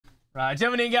Right,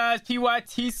 jumping in, guys.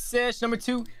 PYT Session number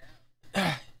 2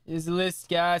 is the list,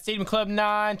 guys. Stadium Club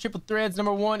 9, Triple Threads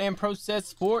number 1, and Process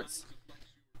Sports.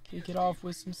 Kick it off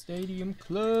with some Stadium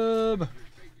Club.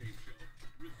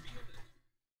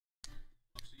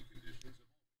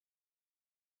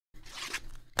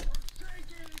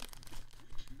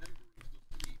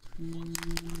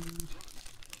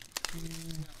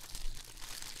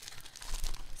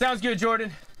 Sounds good,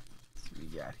 Jordan. Let's see what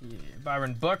we got here.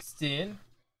 Byron Buxton.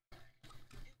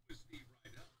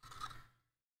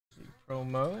 Big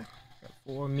promo. Got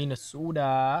for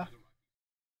Minnesota.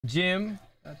 Jim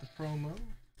got the promo.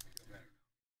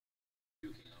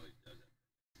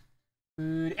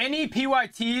 Any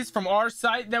PYTs from our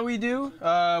site that we do,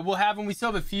 we'll have them. We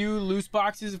still have a few loose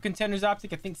boxes of Contenders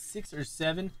Optic. I think 6 or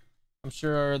 7. I'm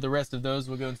sure the rest of those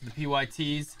will go into the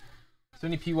PYTs. So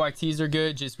any PYTs are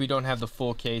good, just we don't have the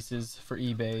full cases for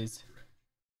eBays.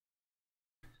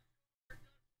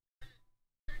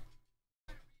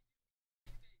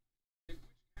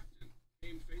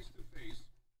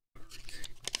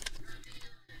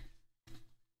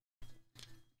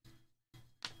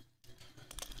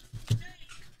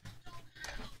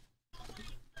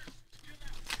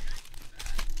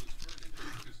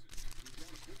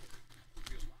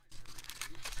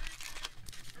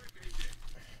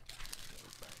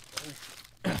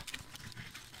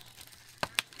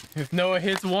 If Noah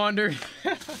hits Wander,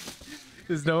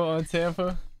 is Noah on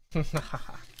Tampa?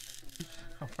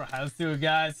 Alright, let's do it,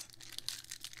 guys.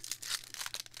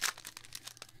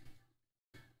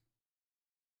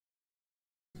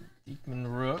 Diekman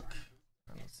Rook,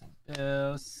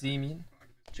 Bell, Simeon,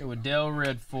 Joe Adell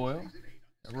red foil,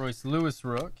 Royce Lewis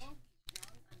Rook.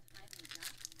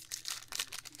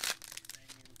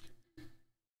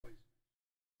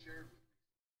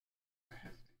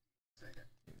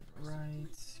 Right,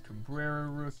 Cabrera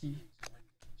rookie.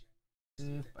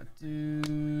 If I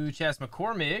do Chas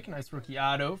McCormick, nice rookie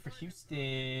auto for Houston.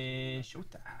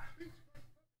 Shota.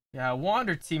 Yeah,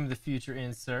 Wander Team of the Future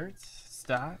insert.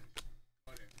 Stop.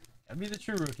 That'd be the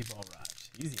true rookie ball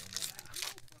rush. Easy on me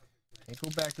now. Can't go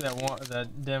back to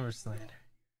that Denver slander.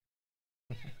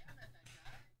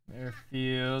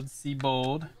 Merrifield,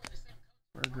 Seabold,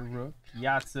 Berger Rook,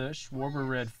 Piazza, Schwarber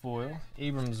red foil,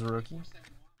 Abrams rookie.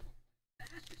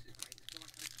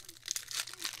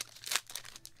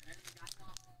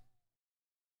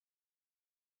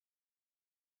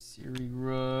 Siri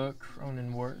Rook,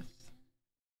 Cronenworth,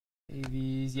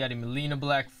 Davies, Yadi Molina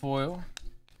black foil.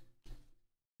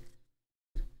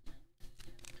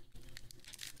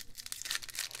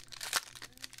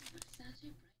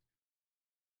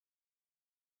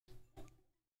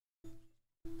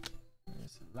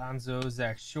 Alonzo,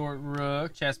 Zach Short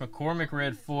Rook, Chas McCormick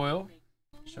red foil.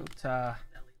 Shota,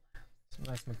 some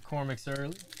nice McCormick's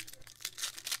early.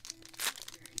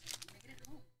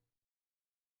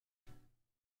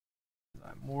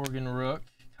 Morgan Rook,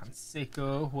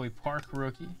 Canseco, Hoy Park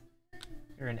rookie.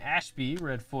 Aaron Ashby,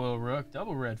 red foil Rook,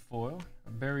 double red foil.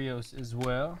 Barrios as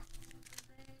well.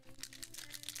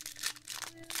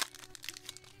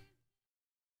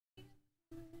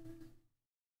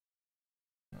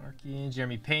 Larkin,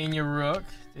 Jeremy Pena Rook,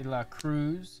 De La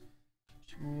Cruz,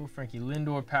 Frankie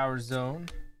Lindor Power Zone.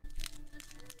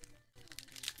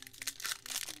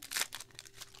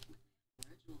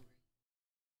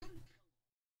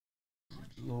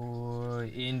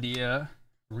 India,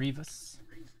 Rivas,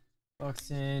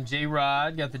 Buxton,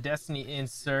 J-Rod, got the Destiny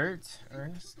insert.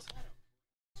 Ernest,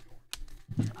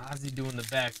 Ozzy doing the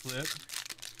backflip.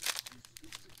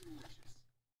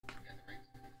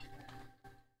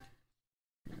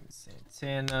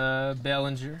 Santana,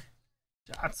 Bellinger,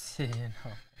 Johnson.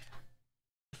 Oh,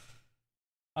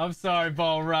 I'm sorry,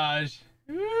 Ball Raj.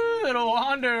 Ooh, little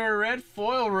Wander, red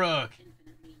foil Rook.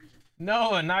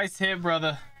 Noah, nice hit,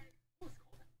 brother.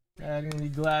 Adding the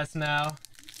glass now.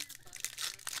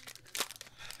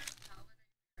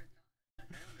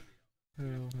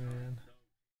 Oh man.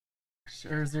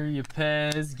 Scherzer,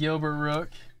 Yepez, Gilbert Rook,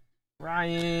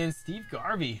 Ryan, Steve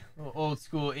Garvey, little old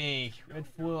school ink. Red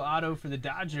foil auto for the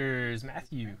Dodgers,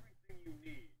 Matthew.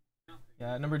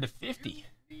 Yeah, number to 50.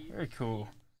 Very cool.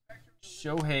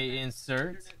 Shohei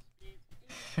insert.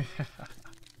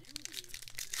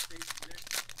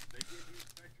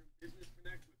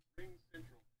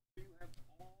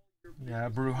 Yeah,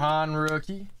 Bruhan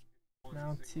rookie,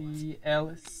 Mountie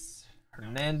Ellis,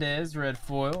 Hernandez red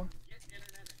foil,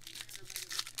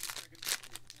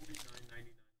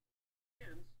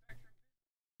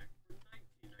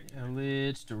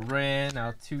 Illich, Duran,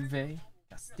 Altuve,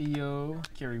 Castillo,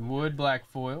 Kerry Wood black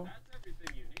foil,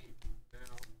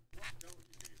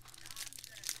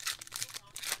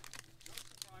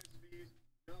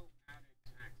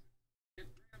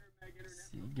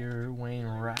 Edgar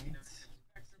Wainwright.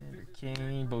 Sandra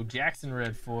Kane. Bo Jackson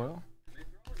red foil.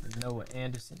 Noah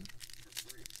Anderson.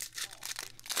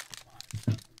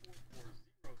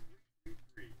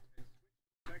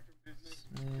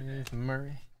 Smith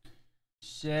Murray.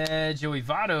 Shed. Joey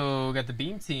Votto got the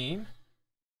beam team.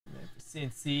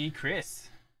 Cincy. Chris.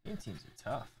 Beam teams are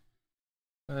tough.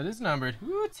 It is numbered.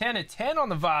 Ooh, 10/10 on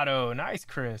the Votto. Nice,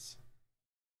 Chris.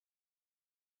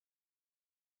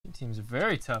 Beam teams are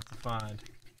very tough to find.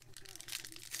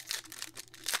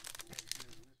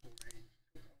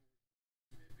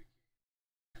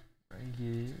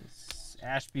 Regis.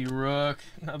 Ashby Rook.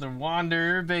 Another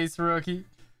Wander base rookie.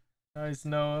 Nice,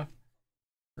 Noah.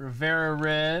 Rivera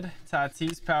red.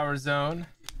 Tatis power zone.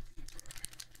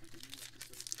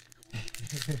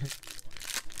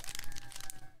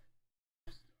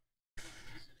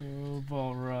 Oh,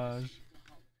 Ball Raj.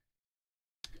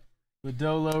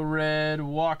 Lodolo red.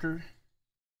 Walker.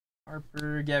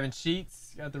 Harper. Gavin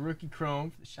Sheets. Got the rookie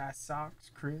chrome for the Shy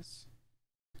Sox. Chris.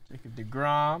 Jacob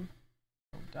DeGrom.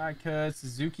 Die cut.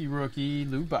 Suzuki rookie.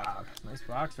 Lou Bob. Nice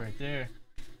box right there.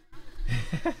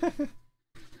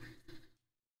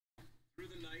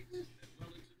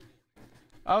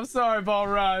 I'm sorry, Ball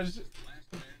Raj.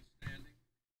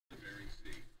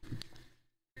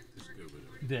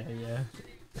 Yeah.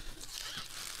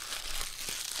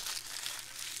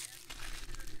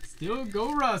 Still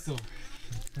go Russell.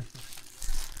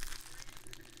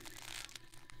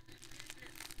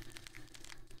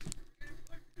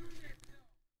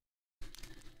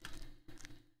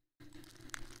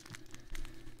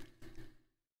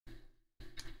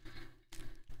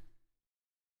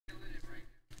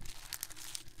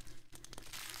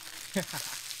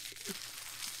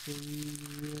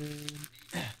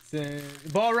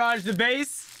 Ball Raj the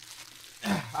base.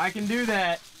 I can do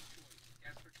that.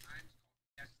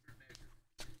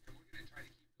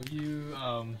 You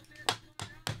let me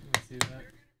see that.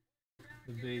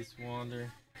 The base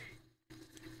Wander.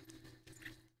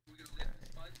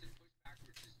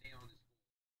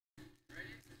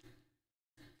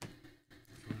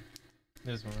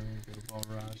 This one, I'm gonna go Ball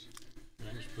Raj.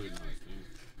 I just put it on his thing.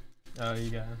 Oh, you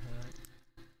got it. Right.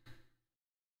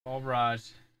 Ball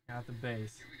Raj got the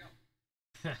base.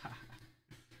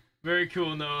 Very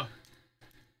cool, Noah.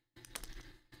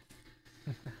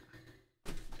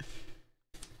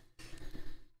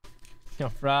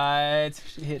 All right,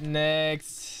 hitting next.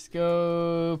 Let's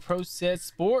go Pro Set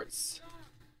Sports.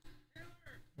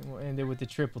 And we'll end it with the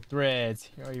triple threads.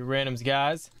 Here are your randoms,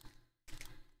 guys.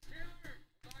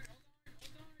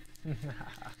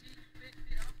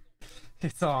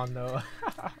 It's on, Noah.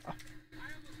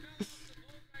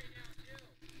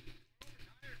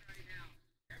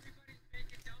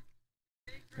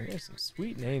 There's some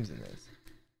sweet names in this.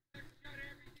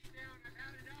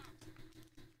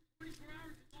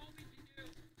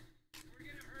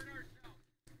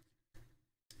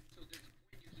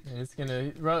 It's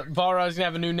gonna Ball Raj gonna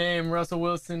have a new name. Russell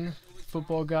Wilson,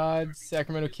 football god.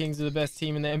 Sacramento Kings are the best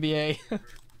team in the NBA.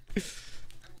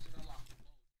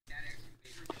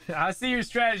 I see your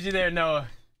strategy there, Noah.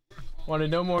 Wanted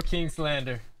no more King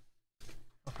slander.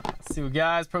 Let's see what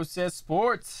guys. Process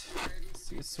Sports. Let's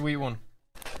see a sweet one.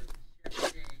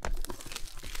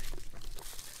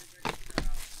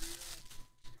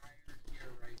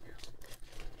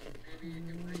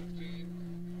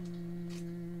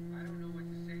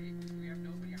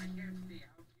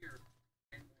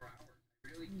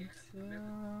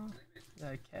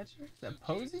 That catcher? Is that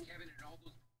Posey?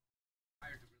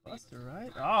 Buster,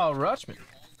 right? Oh, Rutschman.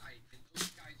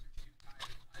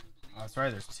 Oh, that's right.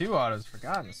 There's two autos.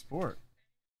 Forgotten the sport.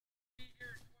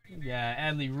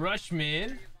 Yeah, Adley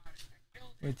Rutschman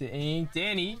with the ink.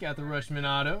 Danny got the Rutschman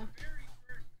auto.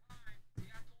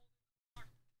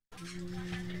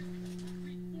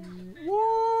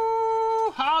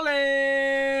 Woo!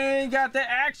 Holland got the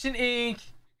action ink.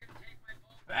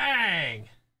 Bang!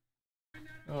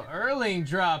 Oh, Erling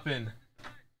dropping.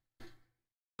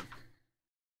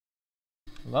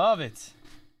 Love it.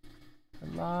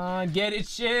 Come on, get it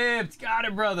shipped. Got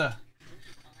it, brother.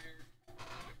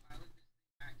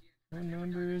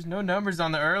 No numbers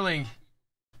on the Erling.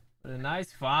 But a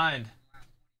nice find.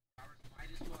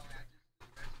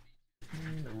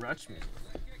 The Rutschman.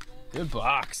 Good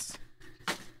box.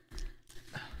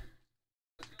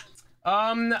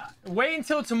 Wait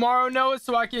until tomorrow, Noah,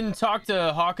 so I can talk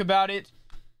to Hawk about it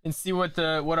and see what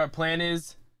our plan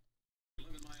is.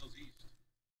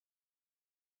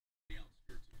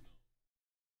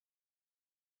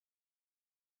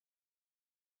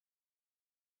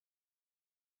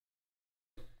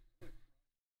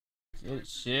 Get it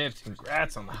shipped.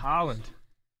 Congrats on the Holland.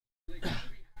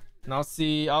 And I'll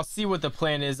see what the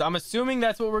plan is. I'm assuming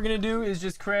that's what we're gonna do, is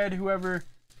just cred whoever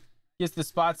gets the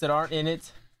spots that aren't in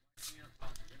it.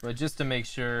 But just to make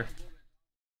sure.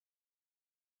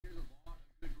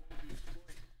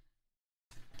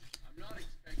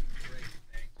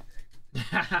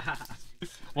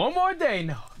 One more day,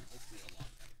 no.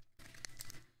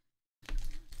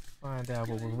 Find out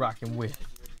what we're rocking with.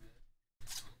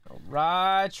 All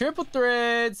right, triple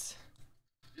threads.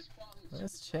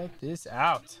 Let's check this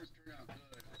out.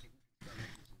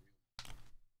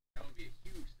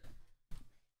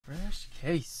 Fresh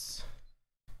case.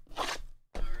 All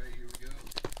right, here we go.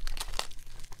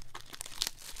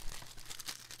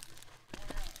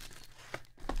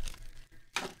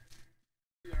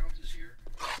 Ounces here.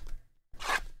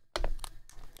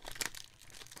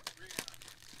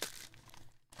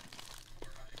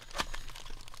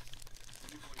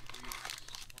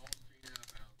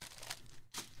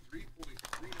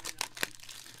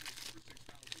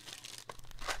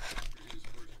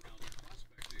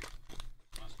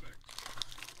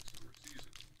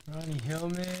 Ronnie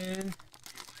Hillman.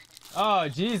 Oh,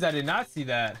 geez, I did not see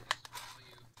that.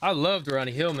 I loved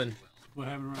Ronnie Hillman. What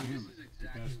happened around him?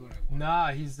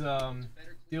 Nah, he's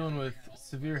dealing with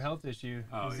severe health issue.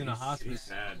 Oh, he's in a hospice. He's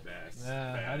had bad.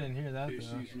 Yeah, bad I didn't hear that issues,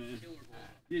 though. man.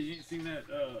 Yeah, you ain't seen that.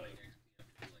 Talking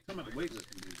about the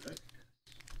weightlifting dude,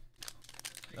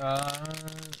 right?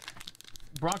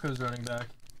 Broncos running back,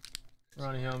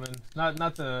 Ronnie Hillman. Not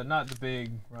the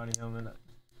big Ronnie Hillman.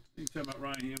 You talking about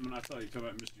Ryan Hillman? I thought you were talking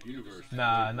about Mr. Universe.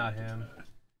 Nah, not him.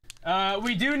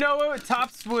 We do know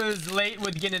Topps was late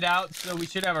with getting it out, so we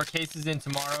should have our cases in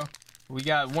tomorrow. We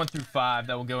got 1 through 5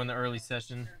 that will go in the early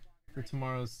session for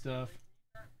tomorrow's stuff.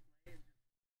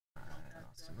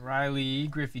 Austin Riley,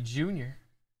 Griffey Jr.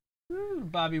 Ooh,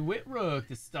 Bobby Whitrook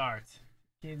to start.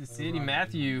 Kansas City,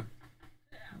 Matthew.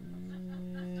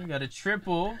 Got a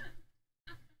triple.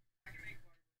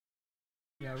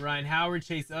 Got Ryan Howard,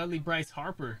 Chase Utley, Bryce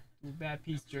Harper. Ooh, bad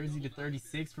piece jersey to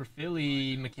 36 for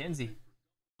Philly, McKenzie.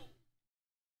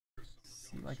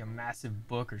 See like a massive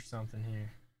book or something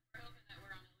here.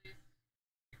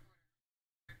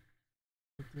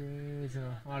 There's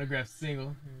an autograph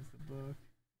single. Here's the book.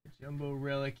 The Jumbo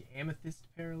Relic Amethyst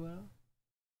Parallel.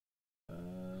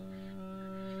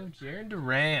 Jaron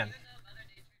Duran.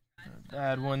 Not a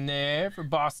bad one there for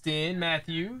Boston.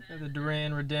 Matthew. Got the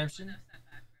Duran Redemption.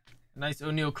 Nice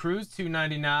O'Neal Cruz,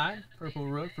 $2.99. Purple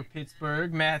Rook for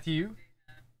Pittsburgh. Matthew.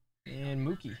 And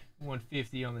Mookie,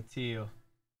 $150 on the teal.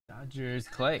 Dodgers,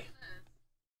 Clay.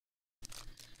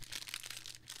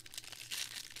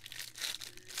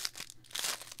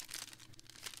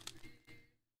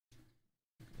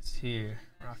 It's here.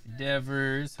 Rafi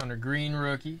Devers, Hunter Green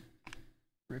rookie.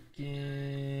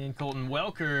 Frickin' Colton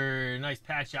Welker. Nice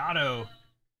patch auto.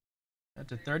 Up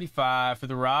to 35 for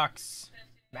the Rocks.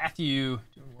 Matthew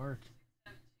doing work.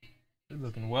 Good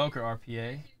looking Welker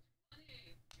RPA.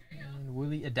 And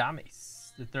Willie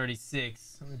Adames, the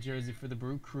 36 on the jersey for the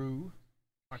Brew Crew.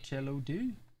 Marcello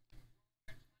D.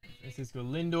 Francisco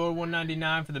Lindor,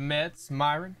 $1.99 for the Mets.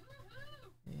 Myron.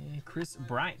 And Chris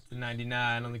Bryant, the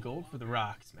 99 on the gold for the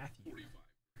Rocks. Matthew.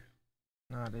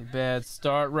 Not a bad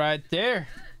start right there.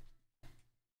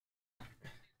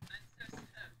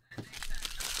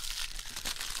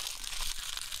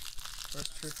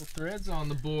 First triple threads on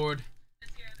the board.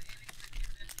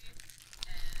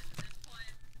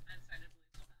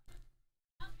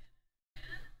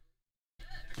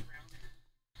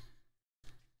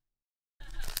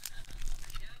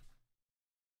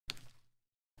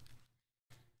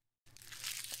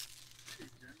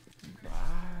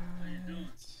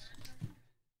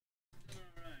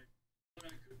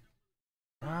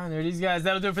 There these guys.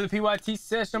 That'll do it for the PYT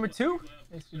Session number 2.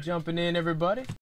 Thanks for jumping in, everybody.